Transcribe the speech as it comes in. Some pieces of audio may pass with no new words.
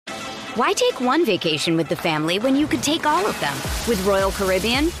Why take one vacation with the family when you could take all of them? With Royal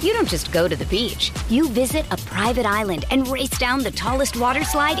Caribbean, you don't just go to the beach. You visit a private island and race down the tallest water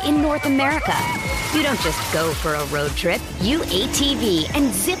slide in North America. You don't just go for a road trip. You ATV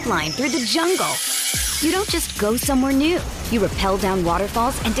and zip line through the jungle. You don't just go somewhere new. You rappel down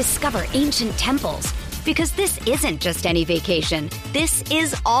waterfalls and discover ancient temples. Because this isn't just any vacation. This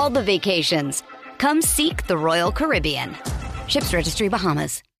is all the vacations. Come seek the Royal Caribbean. Ships Registry,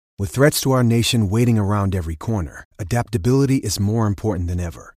 Bahamas. With threats to our nation waiting around every corner, adaptability is more important than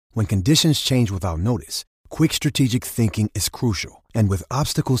ever. When conditions change without notice, quick strategic thinking is crucial. And with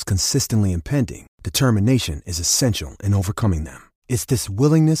obstacles consistently impending, determination is essential in overcoming them. It's this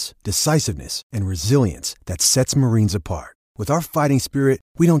willingness, decisiveness, and resilience that sets Marines apart. With our fighting spirit,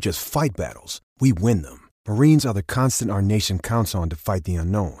 we don't just fight battles, we win them. Marines are the constant our nation counts on to fight the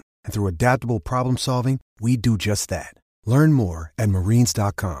unknown. And through adaptable problem solving, we do just that. Learn more at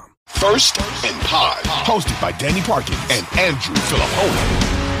marines.com. First and Pod, hosted by Danny Parkins and Andrew Filippone.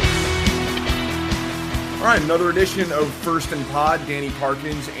 All right, another edition of First and Pod. Danny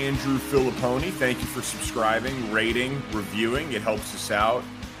Parkins, Andrew Filippone. Thank you for subscribing, rating, reviewing. It helps us out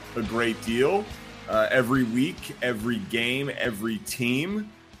a great deal. Every week, every game, every team.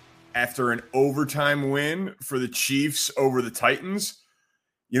 After an overtime win for the Chiefs over the Titans,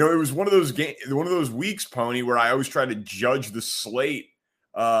 you know, it was one of those weeks, Pony, where I always try to judge the slate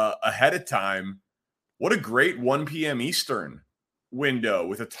ahead of time. What a great 1 p.m. Eastern window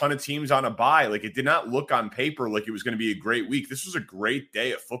with a ton of teams on a bye. Like, it did not look on paper like it was going to be a great week. This was a great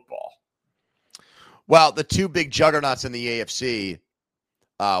day of football. Well, the two big juggernauts in the AFC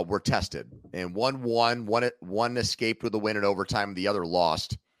were tested, and one escaped with a win in overtime, the other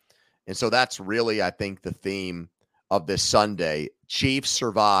lost. And so that's really, I think, the theme of this Sunday. Chiefs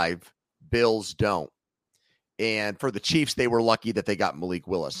survive, Bills don't. And for the Chiefs, they were lucky that they got Malik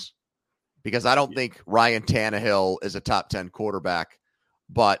Willis, because I don't think Ryan Tannehill is a top 10 quarterback.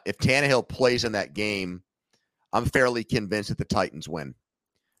 But if Tannehill plays in that game, I'm fairly convinced that the Titans win.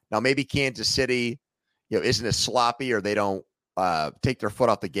 Now, maybe Kansas City, isn't as sloppy, or they don't take their foot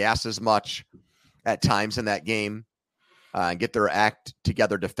off the gas as much at times in that game and get their act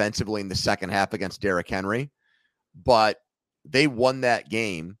together defensively in the second half against Derrick Henry. But they won that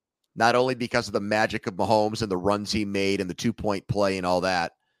game not only because of the magic of Mahomes and the runs he made and the 2-point play and all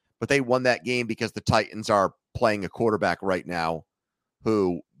that, but they won that game because the Titans are playing a quarterback right now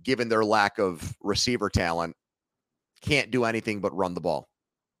who, given their lack of receiver talent, can't do anything but run the ball.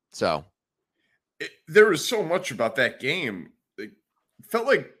 So there was so much about that game. It felt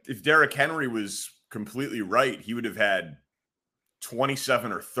like if Derrick Henry was completely right, he would have had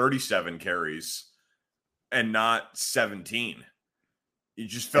 27 or 37 carries and not 17. You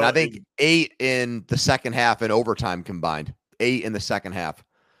just felt. And I think 8 in the second half and overtime combined. 8 in the second half.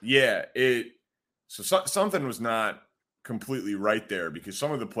 Yeah, something was not completely right there, because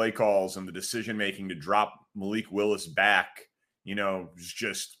some of the play calls and the decision making to drop Malik Willis back, was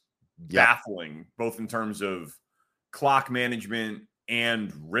just baffling, both in terms of clock management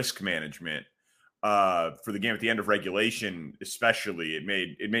and risk management. For the game at the end of regulation, especially, it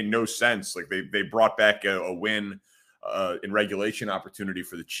made no sense. Like they brought back a win in regulation opportunity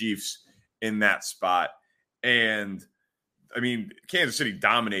for the Chiefs in that spot. And I mean, Kansas City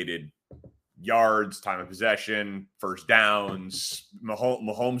dominated yards, time of possession, first downs.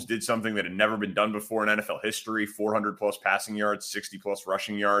 Mahomes did something that had never been done before in NFL history: 400 plus passing yards, 60 plus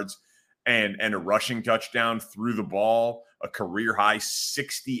rushing yards, and a rushing touchdown, threw the ball a career high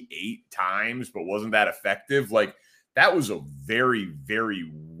 68 times, but wasn't that effective. Like, that was a very,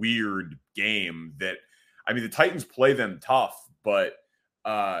 very weird game. That, I mean, the Titans play them tough, but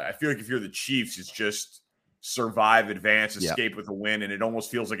I feel like if you're the Chiefs, it's just survive, advance, escape with a win, and it almost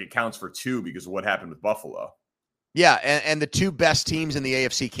feels like it counts for 2 because of what happened with Buffalo. Yeah, and the two best teams in the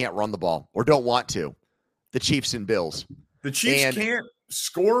AFC can't run the ball, or don't want to. The Chiefs and Bills. The Chiefs can't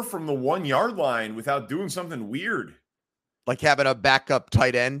score from the 1-yard line without doing something weird. Like having a backup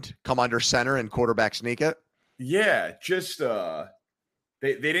tight end come under center and quarterback sneak it? Yeah, just they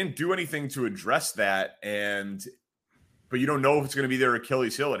didn't do anything to address that, but you don't know if it's going to be their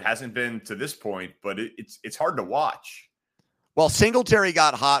Achilles heel. It hasn't been to this point, but it's hard to watch. Well, Singletary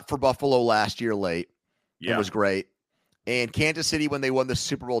got hot for Buffalo last year late. Yeah. It was great. And Kansas City, when they won the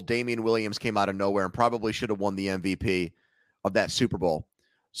Super Bowl, Damian Williams came out of nowhere and probably should have won the MVP of that Super Bowl.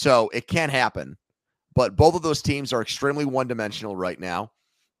 So it can happen. But both of those teams are extremely one-dimensional right now.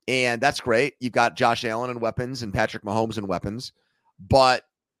 And that's great. You've got Josh Allen and weapons and Patrick Mahomes and weapons. But,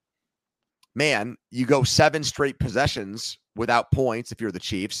 man, you go 7 straight possessions without points if you're the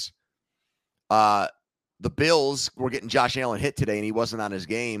Chiefs. The Bills were getting Josh Allen hit today, and he wasn't on his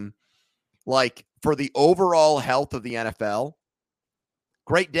game. Like, for the overall health of the NFL,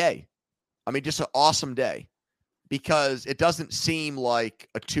 great day. I mean, just an awesome day, because it doesn't seem like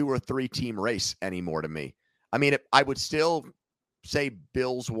a 2 or 3 team race anymore to me. I mean, I would still say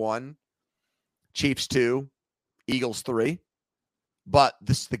Bills 1, Chiefs 2, Eagles 3, but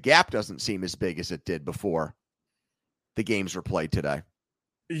the gap doesn't seem as big as it did before the games were played today.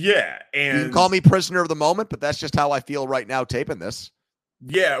 Yeah, and you can call me prisoner of the moment, but that's just how I feel right now taping this.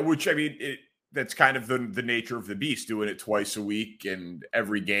 Yeah, which, I mean, that's kind of the nature of the beast, doing it twice a week and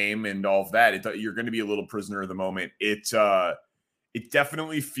every game and all of that. You're going to be a little prisoner of the moment. It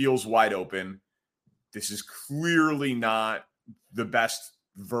definitely feels wide open. This is clearly not the best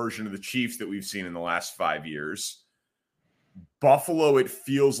version of the Chiefs that we've seen in the last 5 years. Buffalo, it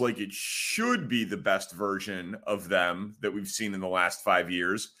feels like it should be the best version of them that we've seen in the last 5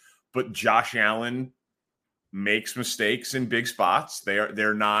 years. But Josh Allen makes mistakes in big spots. They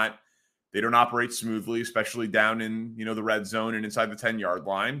don't operate smoothly, especially down in, the red zone and inside the 10-yard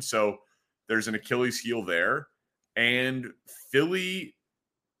line. So there's an Achilles heel there. And Philly,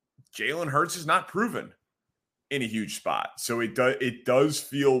 Jalen Hurts is not proven in a huge spot. So it does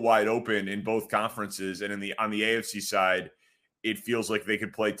feel wide open in both conferences. And on the AFC side, it feels like they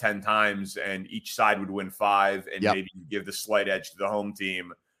could play 10 times and each side would win 5 and maybe give the slight edge to the home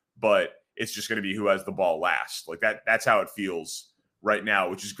team. But it's just going to be who has the ball last. Like that's how it feels right now,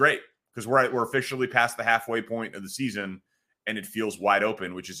 which is great, because we're officially past the halfway point of the season and it feels wide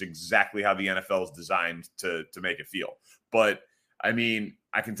open, which is exactly how the NFL is designed to make it feel. But I mean,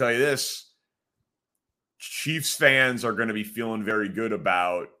 I can tell you this, Chiefs fans are going to be feeling very good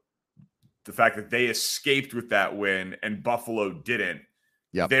about the fact that they escaped with that win and Buffalo didn't.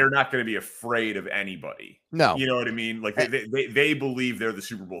 Yep. They're not going to be afraid of anybody. No. You know what I mean? Like they believe they're the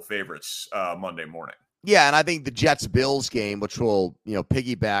Super Bowl favorites Monday morning. Yeah, and I think the Jets-Bills game, which will,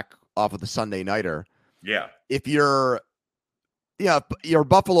 piggyback off of the Sunday nighter. Yeah. If you're a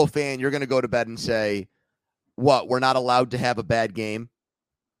Buffalo fan, you're going to go to bed and say, what, we're not allowed to have a bad game?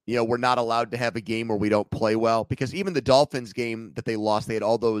 We're not allowed to have a game where we don't play well? Because even the Dolphins game that they lost, they had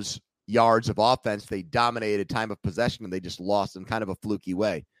all those yards of offense. They dominated time of possession, and they just lost in kind of a fluky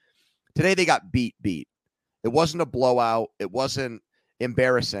way. Today, they got beat. It wasn't a blowout. It wasn't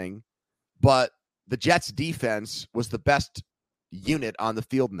embarrassing, but the Jets defense was the best unit on the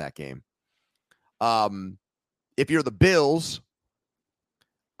field in that game. If you're the Bills,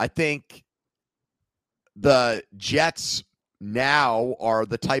 I think the Jets now are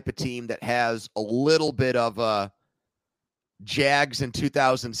the type of team that has a little bit of a Jags in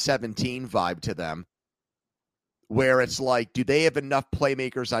 2017 vibe to them, where it's like, do they have enough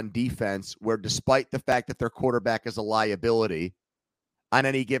playmakers on defense where, despite the fact that their quarterback is a liability, on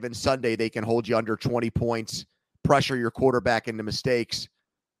any given Sunday, they can hold you under 20 points, pressure your quarterback into mistakes,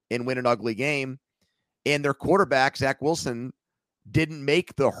 and win an ugly game? And their quarterback, Zach Wilson, didn't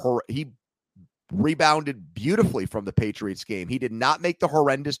make he rebounded beautifully from the Patriots game. He did not make the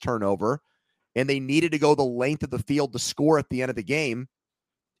horrendous turnover, and they needed to go the length of the field to score at the end of the game,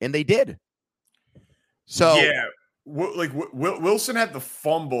 and they did. So yeah, Wilson had the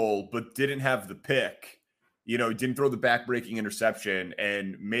fumble, but didn't have the pick. He didn't throw the back-breaking interception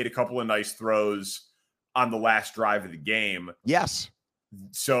and made a couple of nice throws on the last drive of the game. Yes.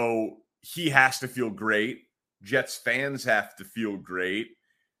 So he has to feel great. Jets fans have to feel great.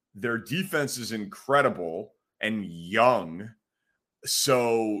 Their defense is incredible and young.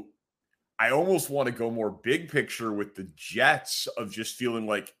 So I almost want to go more big picture with the Jets, of just feeling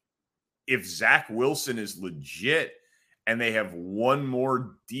like if Zach Wilson is legit and they have one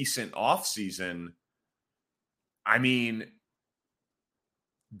more decent offseason, I mean,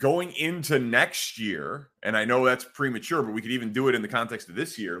 going into next year, and I know that's premature, but we could even do it in the context of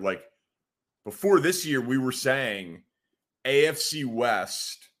this year. Like, before this year, we were saying AFC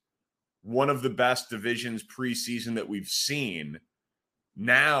West, one of the best divisions preseason that we've seen.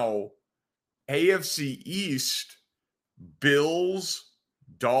 Now, AFC East, Bills,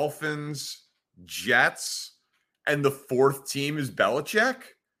 Dolphins, Jets, and the fourth team is Belichick.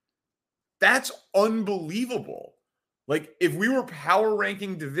 That's unbelievable. Like, if we were power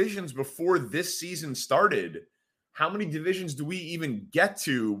ranking divisions before this season started, how many divisions do we even get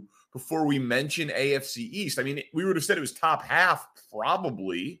to before we mention AFC East? I mean, we would have said it was top half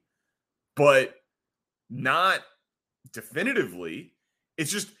probably, but not definitively.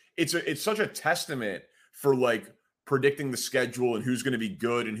 It's just, it's such a testament for like predicting the schedule and who's going to be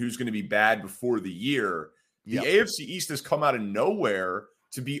good and who's going to be bad before the year. The AFC East has come out of nowhere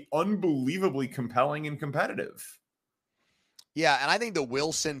to be unbelievably compelling and competitive. Yeah, and I think the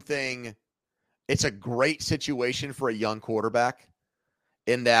Wilson thing, it's a great situation for a young quarterback.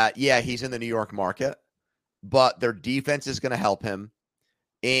 in that, yeah, he's in the New York market, but their defense is going to help him.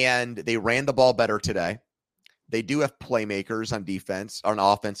 And they ran the ball better today. They do have playmakers on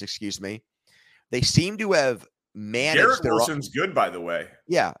offense, excuse me. They seem to have managed. Garrett Wilson's good, by the way.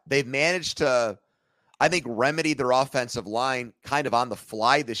 Yeah, they've managed to, I think, remedy their offensive line kind of on the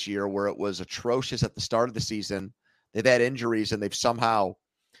fly this year, where it was atrocious at the start of the season. They've had injuries, and they've somehow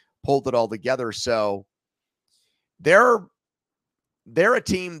pulled it all together. So they're a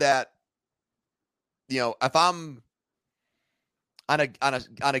team that, if I'm on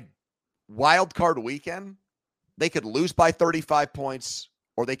a wild card weekend, they could lose by 35 points,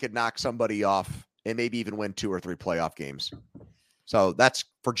 or they could knock somebody off and maybe even win 2 or 3 playoff games. So that's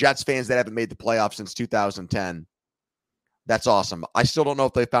for Jets fans that haven't made the playoffs since 2010. That's awesome. I still don't know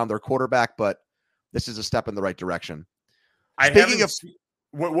if they found their quarterback, but this is a step in the right direction. Speaking of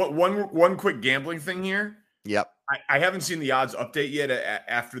one quick gambling thing here. Yep. I haven't seen the odds update yet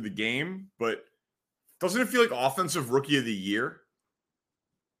after the game, but doesn't it feel like offensive rookie of the year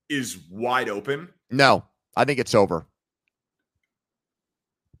is wide open? No, I think it's over.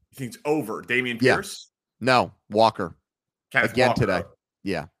 You think it's over? Damian Pierce? No, Walker. Kenneth again Walker. Today.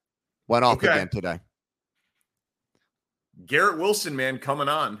 Yeah. Went off again today. Garrett Wilson, man, coming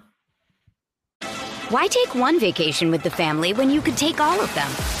on. Why take one vacation with the family when you could take all of them?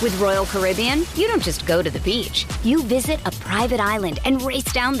 With Royal Caribbean, you don't just go to the beach. You visit a private island and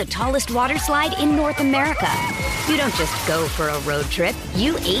race down the tallest water slide in North America. You don't just go for a road trip.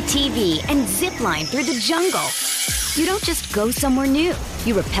 You ATV and zip line through the jungle. You don't just go somewhere new.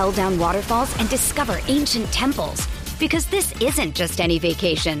 You rappel down waterfalls and discover ancient temples. Because this isn't just any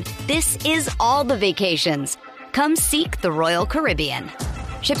vacation. This is all the vacations. Come seek the Royal Caribbean.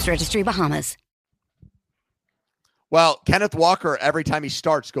 Ships Registry, Bahamas. Well, Kenneth Walker, every time he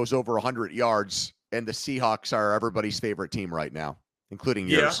starts, goes over 100 yards, and the Seahawks are everybody's favorite team right now, including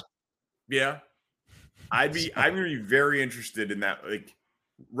yours. Yeah. I'm going to be very interested in that. Like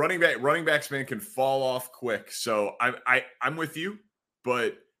running backs, man, can fall off quick. So I'm with you,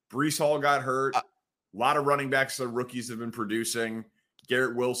 but Breece Hall got hurt. A lot of running backs, the rookies have been producing.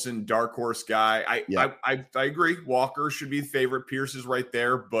 Garrett Wilson, dark horse guy. I agree. Walker should be the favorite. Pierce is right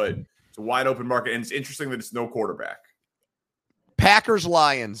there, but it's a wide open market, and it's interesting that it's no quarterback. Packers,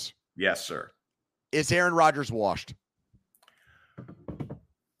 Lions. Yes, sir. Is Aaron Rodgers washed?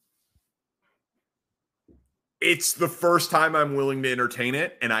 It's the first time I'm willing to entertain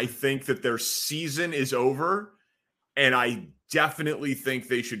it, and I think that their season is over, and I definitely think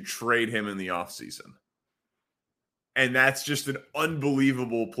they should trade him in the offseason. And that's just an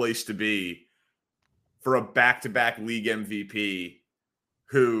unbelievable place to be for a back-to-back league MVP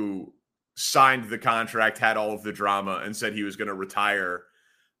who signed the contract, had all of the drama, and said he was going to retire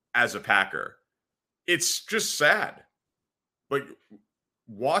as a Packer. It's just sad. Like,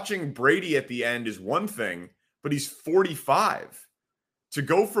 watching Brady at the end is one thing, but he's 45. To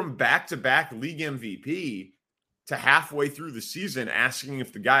go from back-to-back league MVP to halfway through the season asking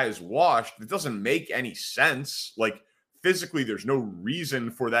if the guy is washed, it doesn't make any sense. Like, physically, there's no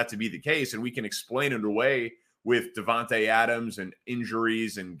reason for that to be the case, and we can explain it away with Devontae Adams and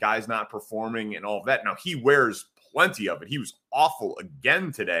injuries and guys not performing and all of that. Now, he wears plenty of it. He was awful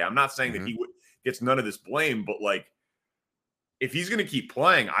again today. I'm not saying that he gets none of this blame, but like, if he's going to keep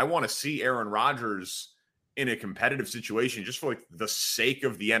playing, I want to see Aaron Rodgers in a competitive situation just for like the sake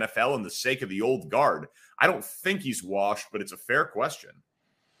of the NFL and the sake of the old guard. I don't think he's washed, but it's a fair question.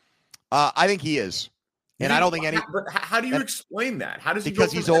 I think he is. And I don't think any. But how do you explain that? How does he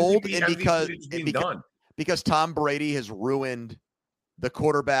because go he's from old MVP and because done? Because Tom Brady has ruined the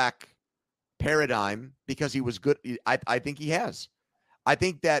quarterback paradigm because he was good. I think he has. I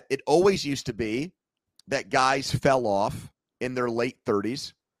think that it always used to be that guys fell off in their late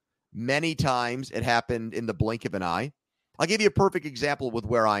 30s. Many times it happened in the blink of an eye. I'll give you a perfect example with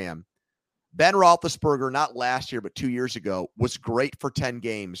where I am. Ben Roethlisberger, not last year, but 2 years ago, was great for 10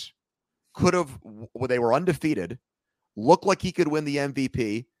 games. They were undefeated, looked like he could win the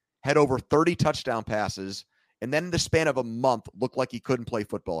MVP, had over 30 touchdown passes, and then in the span of a month, looked like he couldn't play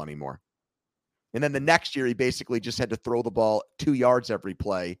football anymore. And then the next year, he basically just had to throw the ball 2 yards every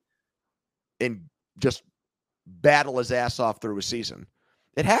play and just battle his ass off through a season.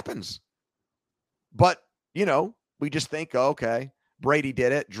 It happens. But, we just think, okay, Brady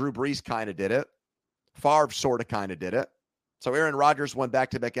did it. Drew Brees kind of did it. Favre sort of kind of did it. So Aaron Rodgers won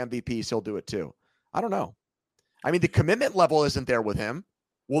back-to-back MVPs. He'll do it too. I don't know. I mean, the commitment level isn't there with him.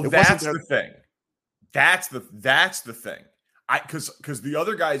 Well, that's the thing. That's the thing. Because the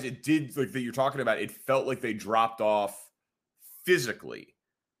other guys, it did, like that you're talking about, it felt like they dropped off physically.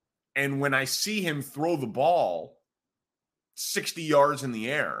 And when I see him throw the ball 60 yards in the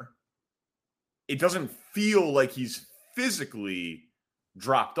air. It doesn't feel like he's physically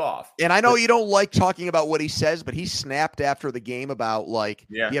dropped off. And I know you don't like talking about what he says, but he snapped after the game about like,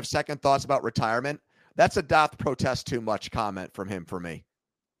 you have second thoughts about retirement. That's a doth protest too much comment from him for me.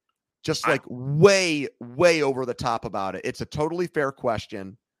 Just like way, way over the top about it. It's a totally fair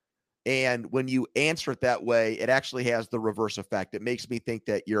question. And when you answer it that way, it actually has the reverse effect. It makes me think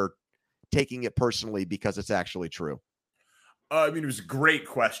that you're taking it personally because it's actually true. It was a great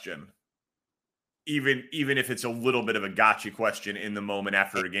question. Even if it's a little bit of a gotcha question in the moment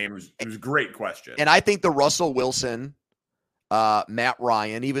after a game, it was a great question. And I think the Russell Wilson, Matt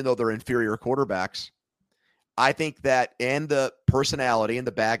Ryan, even though they're inferior quarterbacks, I think that, and the personality and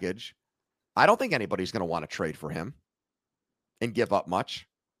the baggage, I don't think anybody's going to want to trade for him and give up much.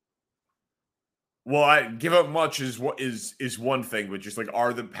 Well, I give up much is one thing, but just like,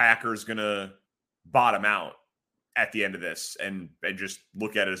 are the Packers going to bottom out at the end of this and just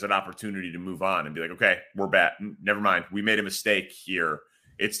look at it as an opportunity to move on and be like, okay, we're back. Never mind. We made a mistake here.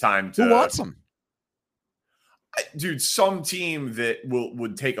 It's time to. Who wants him? Dude, some team that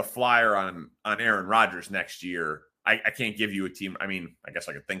would take a flyer on Aaron Rodgers next year. I can't give you a team. I mean, I guess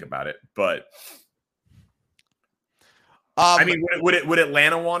I could think about it, but I mean, would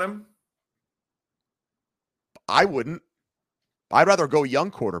Atlanta want him? I wouldn't. I'd rather go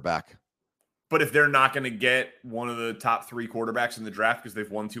young quarterback. But if they're not going to get one of the top 3 quarterbacks in the draft because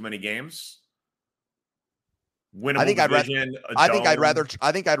they've won too many games, I think I'd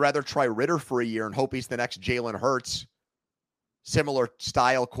rather try Ritter for a year and hope he's the next Jalen Hurts, similar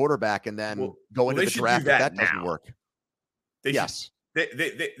style quarterback, and then go into the draft if that doesn't work. They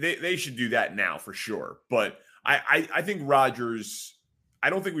should do that now for sure. But I think Rodgers. I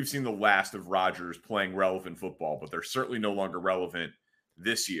don't think we've seen the last of Rodgers playing relevant football, but they're certainly no longer relevant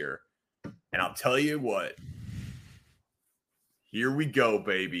this year. And I'll tell you what. Here we go,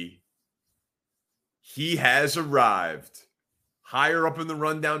 baby. He has arrived. Higher up in the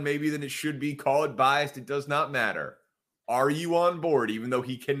rundown maybe than it should be. Call it biased. It does not matter. Are you on board? Even though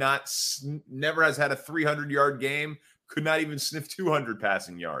he never has had a 300-yard game, could not even sniff 200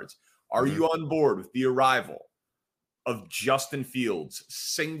 passing yards. Are you on board with the arrival of Justin Fields'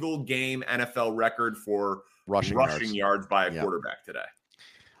 single game NFL record for rushing yards by a quarterback today?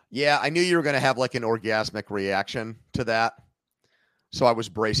 Yeah, I knew you were going to have like an orgasmic reaction to that. So I was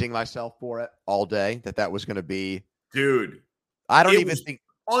bracing myself for it all day, that was going to be. Dude, I don't even think.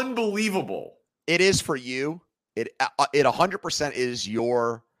 Unbelievable. It is for you. It 100% is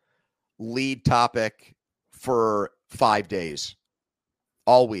your lead topic for 5 days,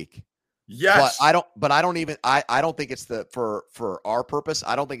 all week. Yes. But I don't think it's for our purpose.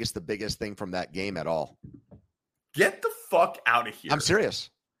 I don't think it's the biggest thing from that game at all. Get the fuck out of here. I'm serious.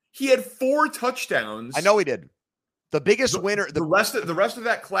 He had 4 touchdowns. I know he did. The biggest winner. The rest of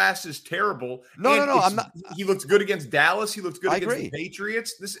that class is terrible. No. I'm not. He looked good against Dallas. He looked good against the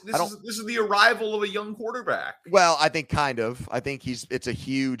Patriots. This is the arrival of a young quarterback. Well, I think kind of. I think it's a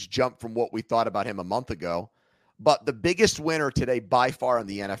huge jump from what we thought about him a month ago. But the biggest winner today by far in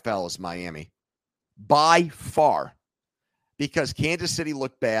the NFL is Miami. By far. Because Kansas City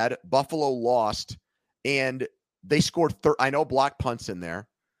looked bad. Buffalo lost. And they scored. I know block punts in there.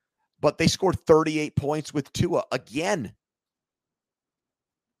 But they scored 38 points with Tua again.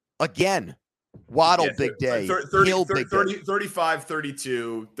 Waddle, big day.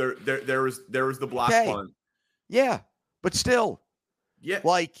 35-32. There was the block punt. Yeah, but still. Yeah.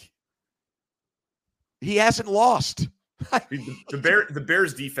 Like, he hasn't lost. The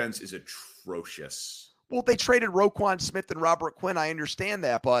Bears defense is atrocious. Well, they traded Roquan Smith and Robert Quinn. I understand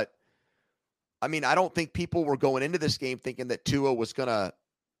that. But, I mean, I don't think people were going into this game thinking that Tua was going to.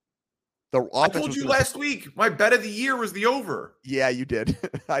 I told you last week, my bet of the year was the over. Yeah, you did.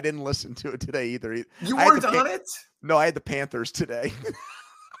 I didn't listen to it today either. You weren't on it? No, I had the Panthers today.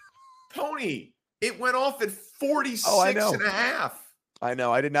 Tony, it went off at 46.5. I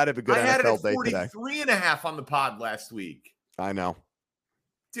know. I did not have a good NFL day today. I had it at 43.5 on the pod last week. I know.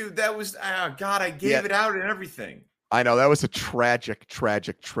 Dude, that was, God, I gave it out and everything. I know. That was a tragic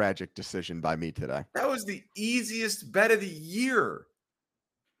decision by me today. That was the easiest bet of the year.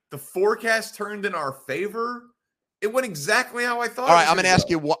 The forecast turned in our favor. It went exactly how I thought. All right, I'm going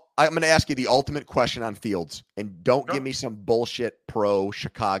to ask you the ultimate question on Fields, and don't give me some bullshit pro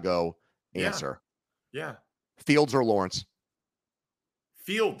Chicago answer. Yeah. Fields or Lawrence?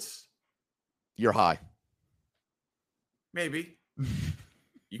 Fields. You're high. Maybe.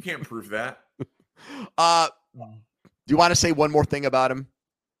 You can't prove that. Do you want to say one more thing about him?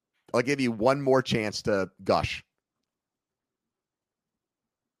 I'll give you one more chance to gush.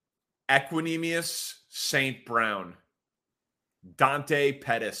 Equanimous St. Brown. Dante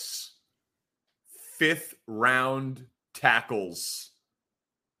Pettis, 5th round tackles.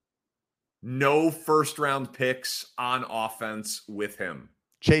 No first-round picks on offense with him.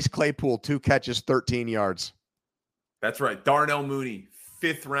 Chase Claypool, 2 catches, 13 yards. That's right. Darnell Mooney,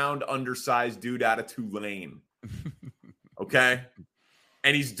 5th round undersized dude out of Tulane. Okay?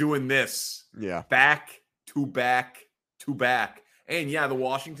 And he's doing this. Yeah. Back to back to back. And yeah, the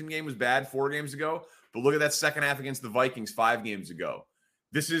Washington game was bad 4 games ago, but look at that second half against the Vikings 5 games ago.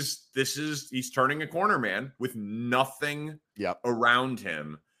 This is he's turning a corner, man, with nothing around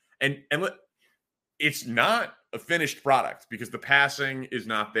him. And it's not a finished product because the passing is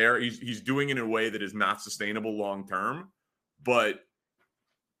not there. He's doing it in a way that is not sustainable long term. But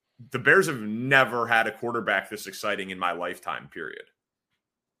the Bears have never had a quarterback this exciting in my lifetime, period.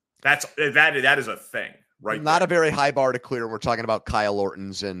 That is a thing, right? Not a very high bar to clear. We're talking about Kyle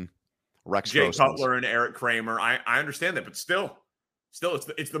Orton's and Rex Jay Grossman's. Cutler and Eric Kramer. I understand that, but still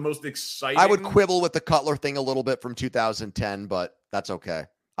it's the most exciting. I would quibble with the Cutler thing a little bit from 2010, but that's okay.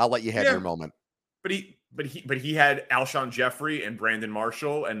 I'll let you have your moment. But he had Alshon Jeffrey and Brandon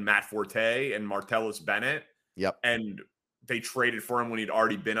Marshall and Matt Forte and Martellus Bennett. Yep. And they traded for him when he'd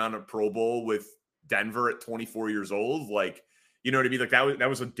already been on a Pro Bowl with Denver at 24 years old. Like, you know what I mean? Like that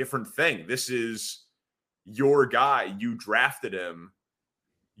was a different thing. This is your guy. You drafted him.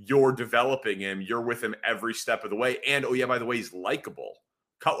 You're developing him. You're with him every step of the way. And, oh yeah, by the way, he's likable.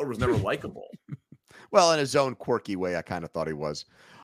 Cutler was never likable. Well, in his own quirky way, I kind of thought he was.